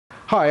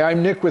Hi,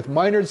 I'm Nick with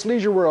Minard's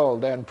Leisure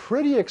World, and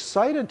pretty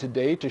excited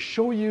today to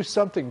show you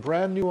something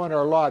brand new on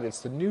our lot.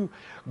 It's the new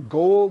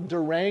Gold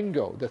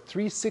Durango, the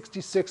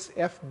 366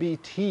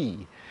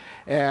 FBT.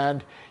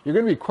 And you're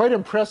going to be quite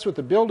impressed with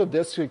the build of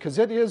this because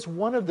it is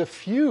one of the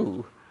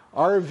few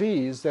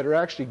RVs that are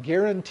actually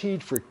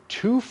guaranteed for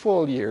 2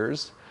 full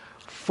years,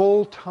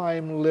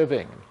 full-time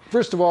living.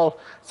 First of all,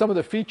 some of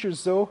the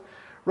features though,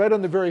 right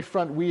on the very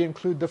front we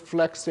include the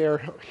Flex Air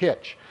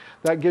hitch.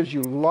 That gives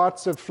you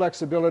lots of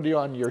flexibility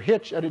on your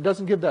hitch, and it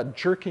doesn't give that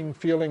jerking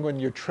feeling when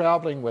you're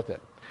traveling with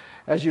it.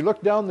 As you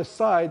look down the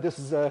side, this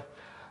is a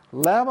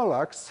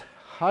Lamilux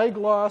high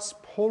gloss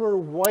polar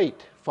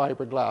white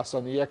fiberglass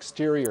on the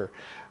exterior.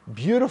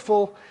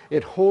 Beautiful.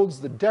 It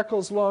holds the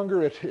decals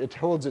longer, it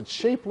holds its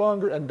shape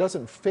longer, and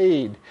doesn't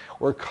fade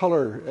or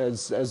color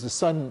as the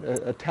sun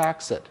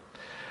attacks it.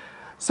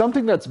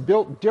 Something that's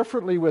built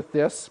differently with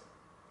this,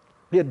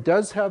 it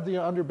does have the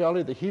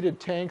underbelly, the heated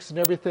tanks and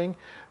everything,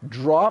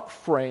 drop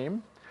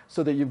frame,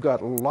 so that you've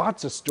got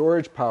lots of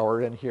storage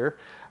power in here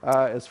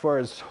as far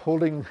as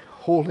holding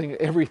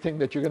everything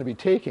that you're going to be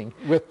taking.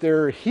 With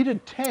their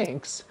heated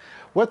tanks,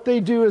 what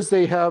they do is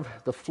they have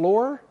the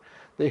floor,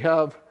 they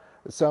have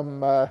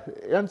some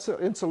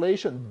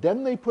insulation,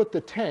 then they put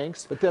the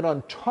tanks, but then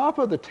on top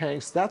of the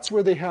tanks, that's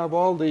where they have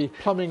all the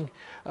plumbing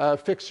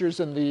fixtures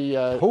and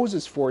the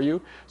hoses for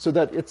you, so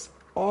that it's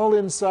all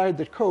inside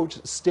the coach,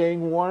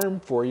 staying warm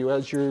for you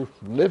as you're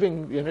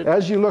living in it.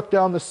 As you look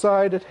down the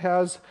side, it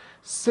has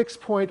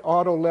 6-point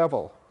auto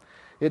level.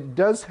 It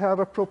does have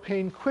a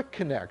propane quick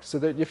connect, so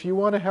that if you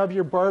want to have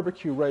your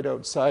barbecue right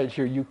outside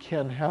here, you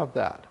can have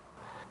that.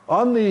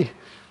 On the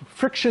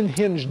friction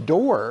hinge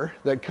door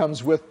that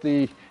comes with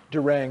the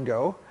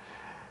Durango,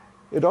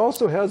 it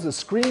also has a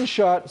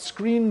screenshot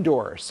screen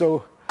door,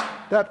 so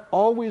that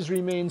always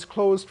remains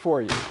closed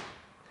for you.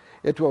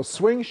 It will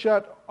swing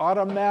shut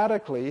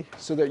automatically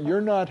so that you're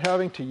not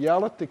having to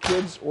yell at the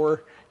kids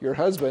or your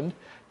husband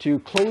to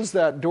close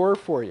that door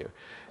for you.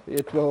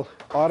 It will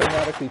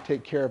automatically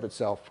take care of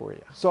itself for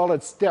you.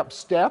 Solid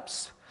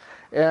steps,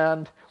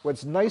 and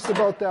what's nice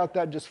about that,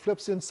 that just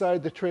flips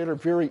inside the trailer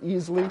very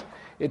easily.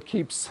 It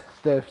keeps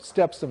the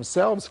steps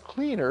themselves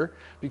cleaner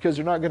because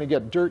you're not going to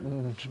get dirt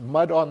and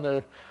mud on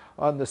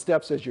the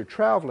steps as you're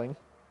traveling,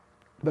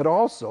 but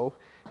also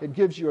it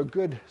gives you a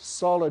good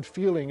solid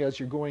feeling as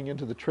you're going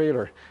into the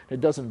trailer. It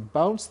doesn't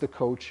bounce the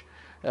coach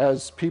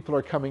as people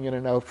are coming in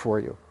and out for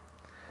you.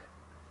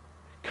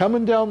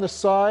 Coming down the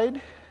side,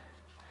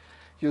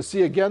 you'll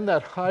see again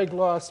that high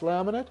gloss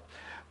laminate,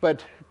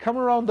 but come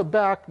around the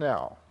back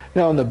now.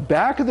 Now on the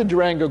back of the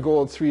Durango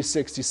Gold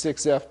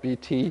 366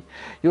 FBT,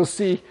 you'll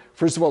see,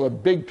 first of all, the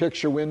big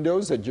picture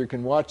windows that you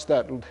can watch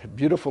that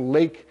beautiful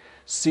lake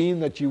scene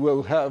that you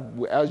will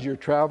have as you're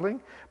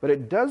traveling, but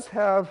it does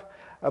have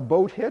a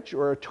boat hitch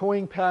or a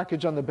towing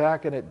package on the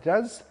back, and it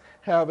does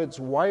have it's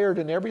wired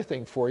and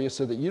everything for you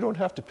so that you don't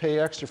have to pay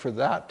extra for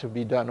that to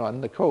be done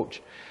on the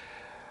coach.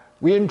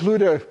 We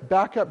include a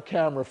backup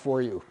camera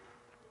for you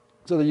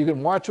so that you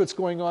can watch what's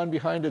going on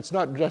behind it. It's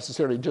not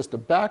necessarily just a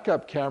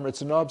backup camera,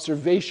 it's an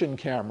observation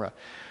camera.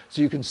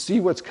 So you can see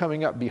what's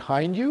coming up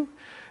behind you,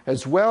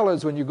 as well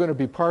as when you're going to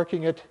be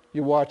parking it,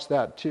 you watch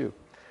that too.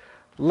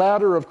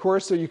 Ladder, of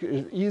course, so you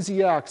can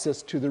easy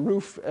access to the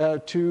roof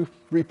to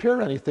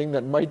repair anything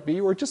that might be,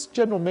 or just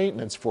general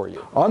maintenance for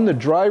you. On the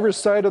driver's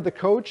side of the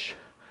coach,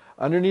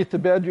 underneath the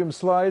bedroom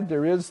slide,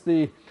 there is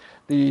the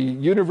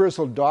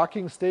universal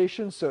docking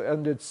station,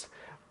 and it's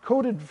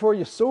coated for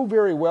you so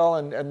very well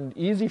and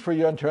easy for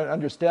you to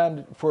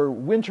understand for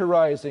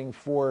winterizing,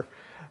 for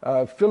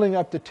filling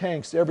up the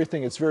tanks,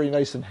 everything. It's very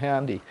nice and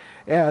handy,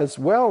 as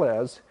well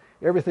as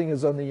everything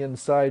is on the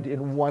inside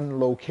in one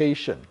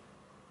location.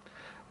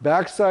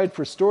 Backside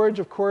for storage,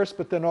 of course,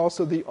 but then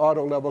also the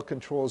auto level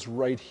controls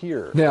right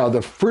here. Now,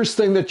 the first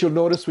thing that you'll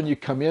notice when you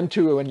come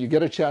into, when you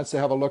get a chance to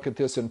have a look at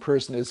this in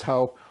person, is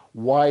how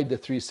wide the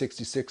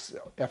 366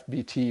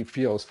 FBT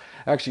feels.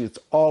 Actually, it's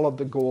all of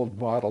the Gold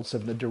models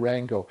of the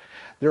Durango.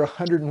 They're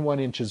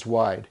 101 inches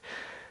wide.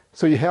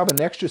 So you have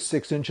an extra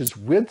 6 inches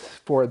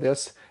width for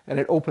this, and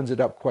it opens it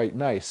up quite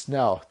nice.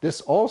 Now,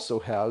 this also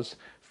has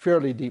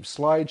fairly deep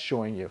slides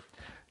showing you.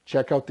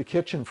 Check out the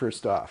kitchen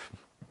first off.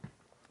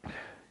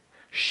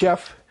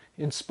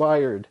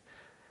 Chef-inspired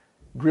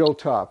grill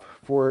top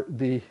for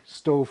the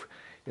stove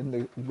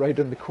right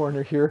in the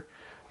corner here.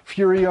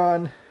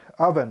 Furrion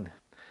oven,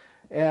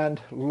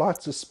 and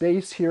lots of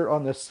space here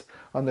on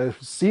the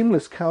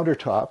seamless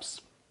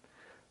countertops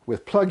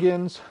with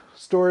plug-ins,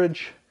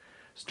 storage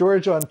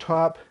on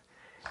top,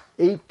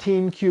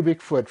 18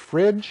 cubic foot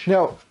fridge.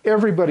 Now,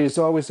 everybody's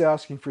always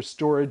asking for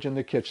storage in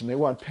the kitchen. They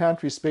want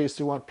pantry space,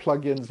 they want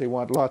plug-ins, they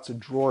want lots of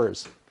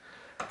drawers.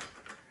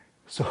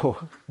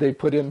 So they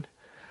put in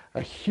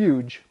a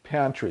huge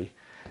pantry,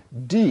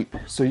 deep,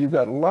 so you've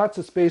got lots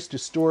of space to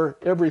store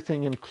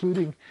everything,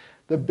 including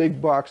the big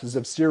boxes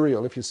of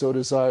cereal if you so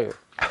desire.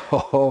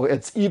 Oh,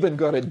 it's even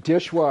got a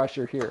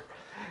dishwasher here,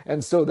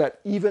 and so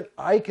that even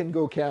I can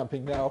go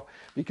camping now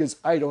because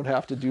I don't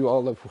have to do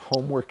all the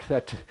homework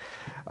that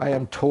I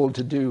am told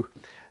to do.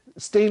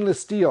 stainless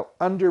steel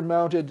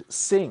under-mounted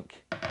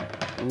sink,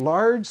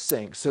 large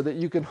sink, so that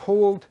you can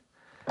hold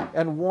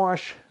and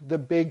wash the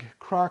big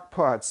crock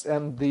pots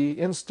and the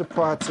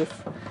Instapots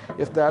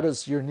if that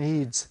is your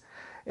needs.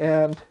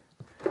 And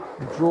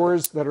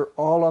drawers that are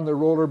all on the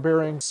roller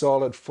bearing,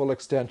 solid full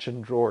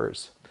extension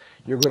drawers.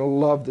 You're going to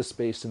love the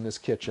space in this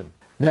kitchen.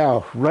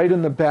 Now, right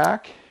in the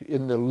back,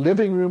 in the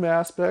living room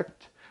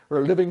aspect,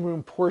 or living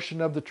room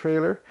portion of the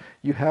trailer,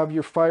 you have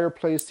your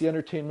fireplace, the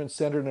entertainment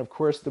center, and of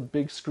course the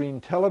big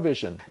screen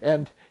television.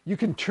 And you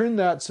can turn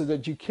that so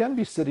that you can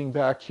be sitting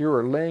back here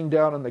or laying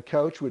down on the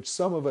couch, which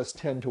some of us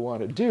tend to want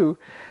to do.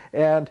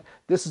 And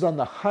this is on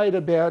the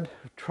hide-a-bed,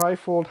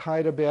 trifold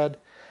hide-a-bed,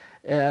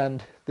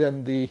 and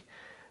then the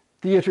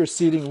theater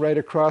seating right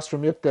across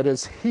from it that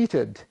is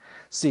heated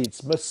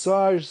seats,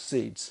 massage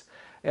seats,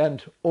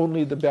 and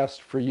only the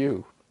best for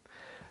you.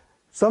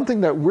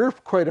 Something that we're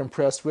quite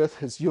impressed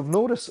with is you'll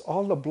notice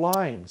all the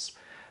blinds.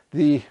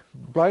 The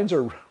blinds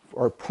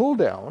are pull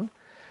down,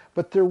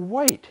 but they're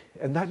white,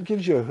 and that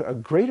gives you a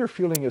greater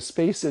feeling of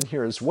space in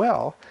here as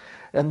well.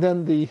 And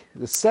then the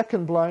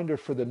second blind are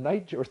for the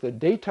night or the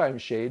daytime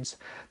shades.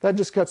 That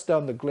just cuts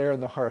down the glare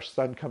and the harsh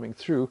sun coming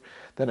through,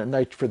 then at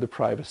night for the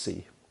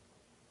privacy.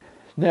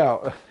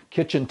 Now,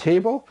 kitchen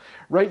table.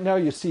 Right now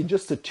you see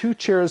just the 2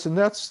 chairs, and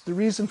that's the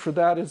reason for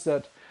that is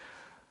that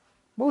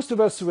most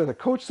of us with a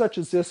coach such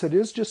as this, it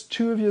is just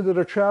 2 of you that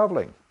are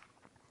traveling.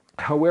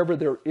 However,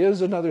 there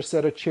is another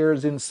set of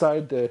chairs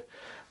inside the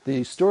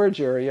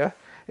storage area,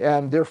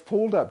 and they're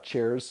fold-up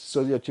chairs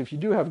so that if you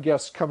do have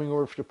guests coming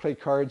over to play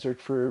cards or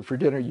for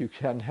dinner, you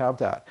can have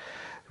that.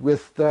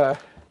 With the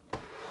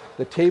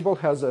table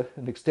has an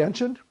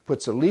extension,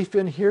 puts a leaf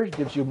in here,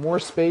 gives you more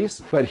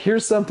space. But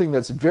here's something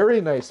that's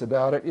very nice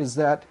about it is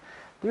that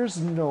there's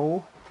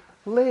no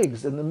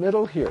legs in the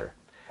middle here.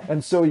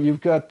 And so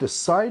you've got the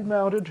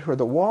side-mounted or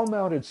the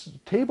wall-mounted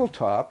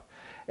tabletop,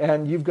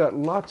 and you've got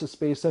lots of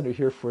space under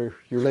here for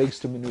your legs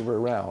to maneuver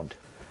around.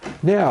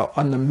 Now,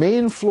 on the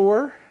main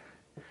floor,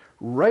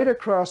 right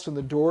across from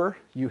the door,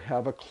 you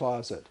have a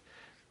closet.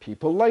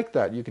 People like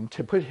that. You can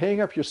hang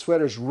up your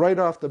sweaters right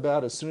off the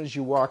bat as soon as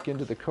you walk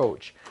into the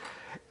coach.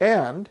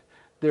 And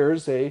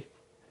there's a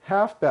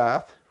half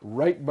bath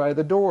right by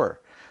the door.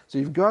 So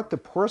you've got the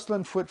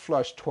porcelain foot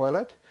flush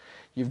toilet,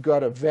 you've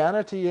got a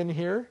vanity in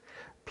here,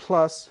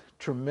 plus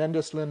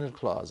tremendous linen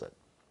closet.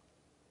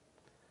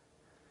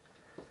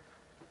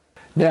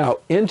 Now,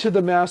 into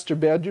the master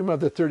bedroom of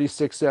the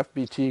 36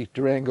 FBT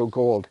Durango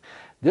Gold.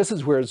 This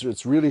is where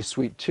it's really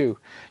sweet too.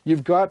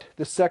 You've got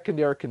the second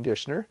air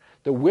conditioner,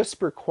 the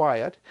whisper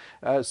quiet,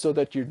 so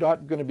that you're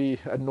not going to be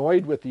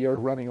annoyed with the air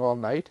running all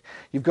night.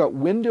 You've got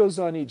windows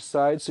on each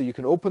side, so you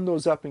can open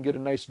those up and get a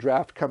nice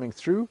draft coming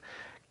through.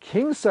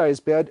 King size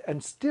bed,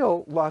 and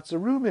still lots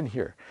of room in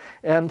here.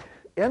 And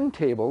end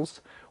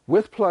tables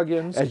with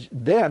plug-ins. And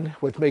then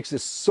what makes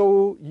this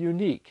so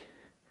unique,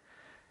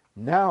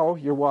 now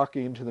you're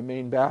walking into the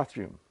main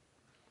bathroom.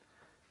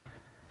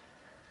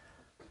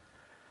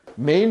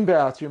 Main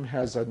bathroom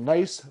has a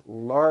nice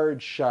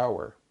large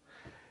shower.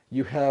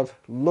 You have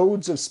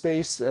loads of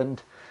space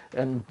and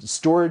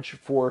storage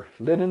for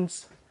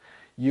linens.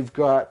 You've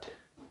got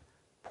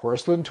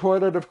porcelain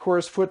toilet, of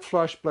course, foot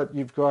flush, but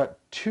you've got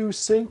 2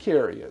 sink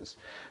areas.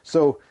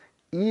 So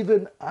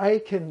even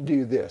I can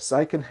do this.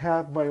 I can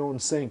have my own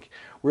sink,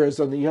 whereas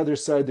on the other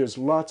side there's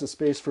lots of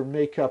space for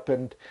makeup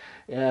and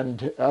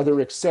other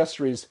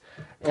accessories,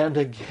 and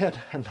again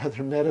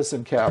another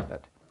medicine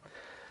cabinet.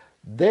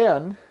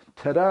 Then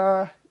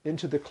ta-da,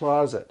 into the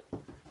closet.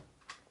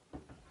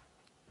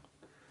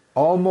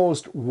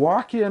 Almost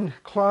walk-in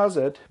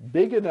closet,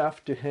 big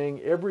enough to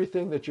hang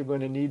everything that you're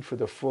going to need for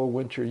the full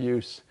winter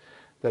use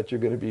that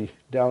you're going to be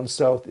down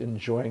south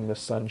enjoying the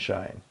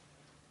sunshine.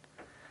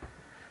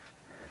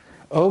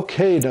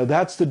 Okay, now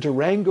that's the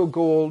Durango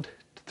Gold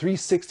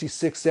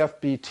 366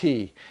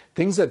 FBT.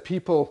 Things that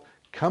people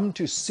come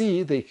to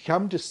see, they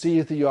come to see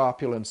the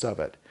opulence of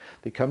it.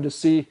 They come to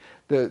see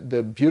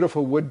the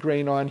beautiful wood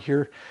grain on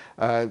here,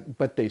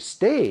 but they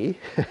stay,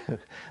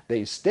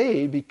 they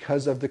stay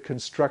because of the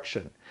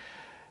construction.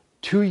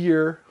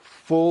 2-year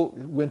full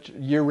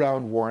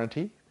year-round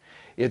warranty.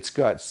 It's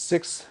got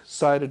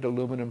 6-sided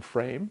aluminum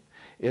frame.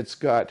 It's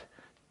got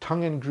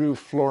tongue and groove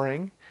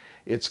flooring.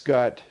 It's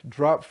got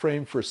drop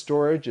frame for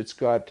storage. It's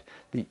got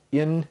the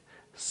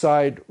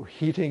inside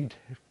heating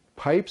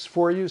pipes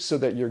for you so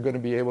that you're going to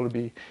be able to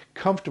be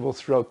comfortable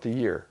throughout the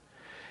year.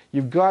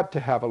 You've got to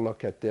have a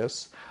look at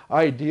this.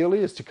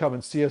 Ideally is to come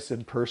and see us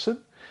in person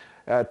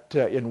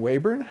in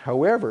Weyburn.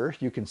 However,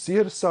 you can see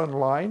us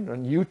online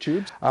on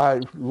YouTube.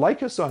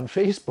 Like us on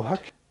Facebook.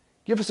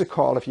 Give us a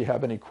call if you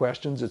have any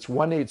questions. It's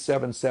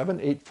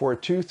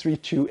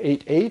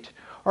 1-877-842-3288.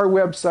 Our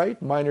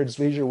website,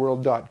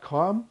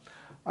 minardsleisureworld.com.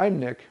 I'm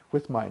Nick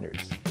with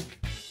Minards.